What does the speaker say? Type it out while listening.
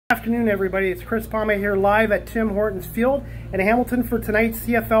Good afternoon, everybody. It's Chris Palme here live at Tim Hortons Field in Hamilton for tonight's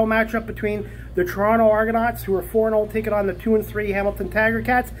CFL matchup between the Toronto Argonauts, who are 4-0, taking on the 2-3 Hamilton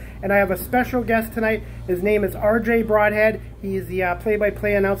Tiger-Cats. And I have a special guest tonight. His name is RJ Broadhead. He is the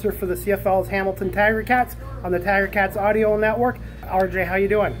play-by-play announcer for the CFL's Hamilton Tiger-Cats on the Tiger-Cats Audio Network. RJ, how you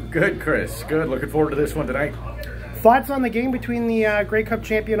doing? Good, Chris. Good. Looking forward to this one tonight. Thoughts on the game between the Grey Cup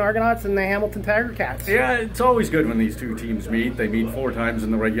champion Argonauts and the Hamilton Tiger-Cats? Yeah, it's always good when these two teams meet. They meet 4 times in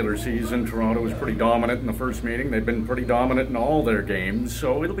the regular season. Toronto was pretty dominant in the first meeting. They've been pretty dominant in all their games.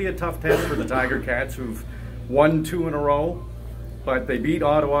 So it'll be a tough test for the Tiger-Cats, who've won 2 in a row. But they beat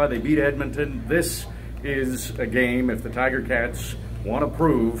Ottawa, they beat Edmonton. This is a game, if the Tiger-Cats want to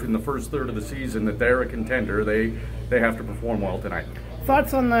prove in the first third of the season that they're a contender, they have to perform well tonight.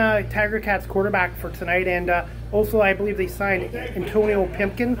 Thoughts on the Tiger-Cats quarterback for tonight, and also I believe they signed Antonio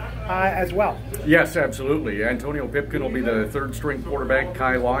Pipkin as well. Yes, absolutely. Antonio Pipkin will be the 3rd-string quarterback.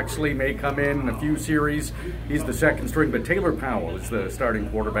 Kai Loxley may come in a few series. He's the 2nd string, but Taylor Powell is the starting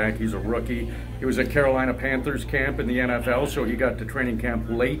quarterback. He's a rookie. He was at Carolina Panthers camp in the NFL, so he got to training camp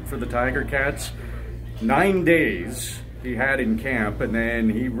late for the Tiger-Cats. 9 days he had in camp, and then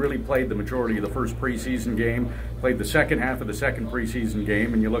he really played the majority of the first preseason game, played the second half of the second preseason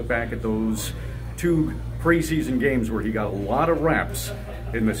game, and you look back at those 2 preseason games where he got a lot of reps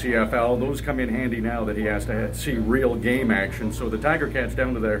in the CFL. Those come in handy now that he has to see real game action. So the Tiger-Cats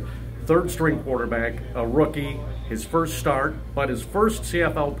down to their 3rd-string quarterback, a rookie, his first start, but his first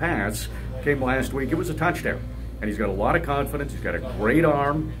CFL pass came last week. It was a touchdown, and he's got a lot of confidence. He's got a great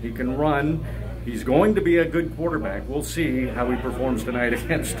arm. He can run. He's going to be a good quarterback. We'll see how he performs tonight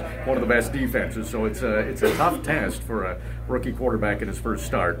against one of the best defenses. So it's a tough test for a rookie quarterback in his first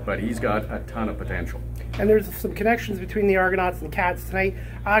start, but he's got a ton of potential. And there's some connections between the Argonauts and the Cats tonight.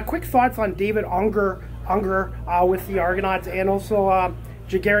 Quick thoughts on David Unger with the Argonauts, and also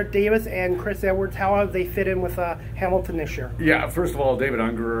Garrett Davis and Chris Edwards. How have they fit in with Hamilton this year? Yeah, first of all, David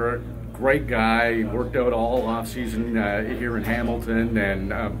Unger, great guy, worked out all off-season here in Hamilton,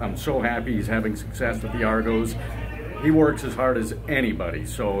 and I'm so happy he's having success with the Argos. He works as hard as anybody,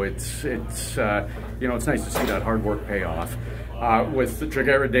 so it's nice to see that hard work pay off. With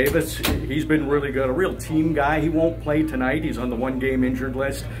Garrett Davis, he's been really good, a real team guy. He won't play tonight. He's on the 1-game injured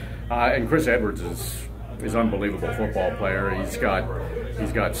list. And Chris Edwards is unbelievable football player. He's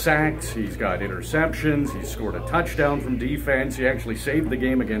got sacks, he's got interceptions, he's scored a touchdown from defense. He actually saved the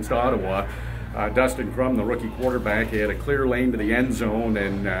game against Ottawa. Dustin Crum, the rookie quarterback, he had a clear lane to the end zone,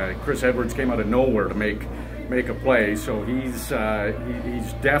 and Chris Edwards came out of nowhere to make a play. So he's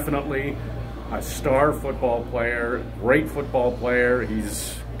definitely a star football player, great football player.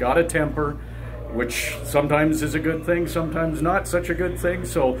 He's got a temper, which sometimes is a good thing, sometimes not such a good thing.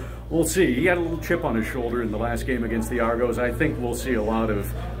 So we'll see. He had a little chip on his shoulder in the last game against the Argos. I think we'll see a lot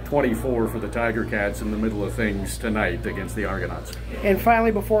of 24 for the Tiger-Cats in the middle of things tonight against the Argonauts. And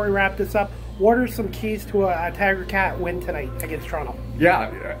finally, before we wrap this up, what are some keys to a Tiger-Cat win tonight against Toronto?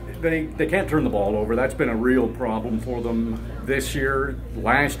 Yeah, they can't turn the ball over. That's been a real problem for them this year.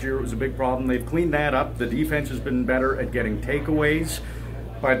 Last year it was a big problem. They've cleaned that up. The defense has been better at getting takeaways.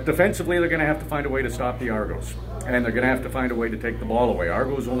 But defensively, they're going to have to find a way to stop the Argos. And they're going to have to find a way to take the ball away.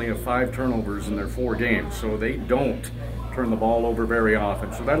 Argos only have 5 turnovers in their 4 games, so they don't turn the ball over very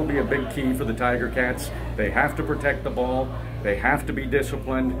often. So that'll be a big key for the Tiger-Cats. They have to protect the ball, they have to be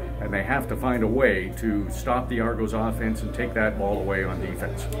disciplined, and they have to find a way to stop the Argos offense and take that ball away on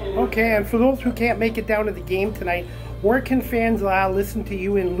defense. Okay, and for those who can't make it down to the game tonight, where can fans listen to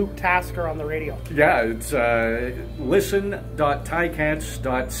you and Luke Tasker on the radio? Yeah, it's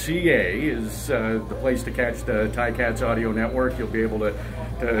listen.ticats.ca is the place to catch the Ticats Audio Network. You'll be able to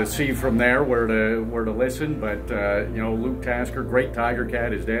see from there where to listen. But Luke Tasker, great Tiger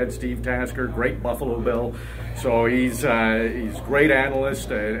Cat. His dad, Steve Tasker, great Buffalo Bill. So he's great analyst,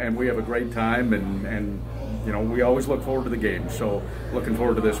 and we have a great time. And we always look forward to the game. So looking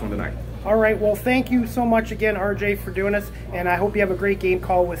forward to this one tonight. All right, well, thank you so much again, RJ, for doing this, and I hope you have a great game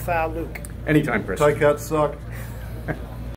call with Luke. Anytime, Chris. Ticats suck.